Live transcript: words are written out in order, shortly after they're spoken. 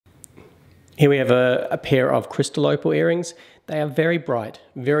Here we have a pair of crystal opal earrings. They are very bright,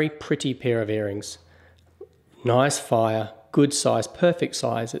 very pretty pair of earrings. Nice fire, good size, perfect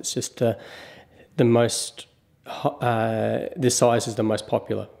size. It's just the most, this size is the most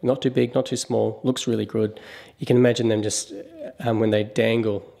popular. Not too big, not too small, looks really good. You can imagine them just, when they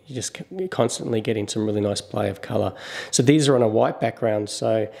dangle, you just constantly getting some really nice play of color. So these are on a white background,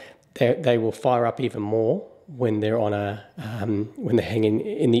 so they will fire up even more when they're on a when they're hanging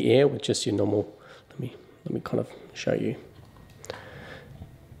in the air with just your normal. Let me kind of show you.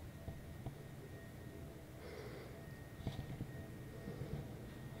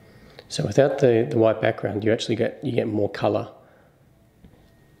 So without the white background, you actually get more color.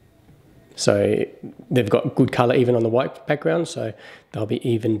 So they've got good color even on the white background, so they'll be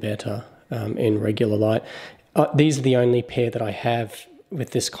even better in regular light. These are the only pair that I have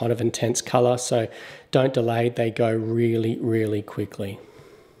with this kind of intense color, so don't delay, they go really, really quickly.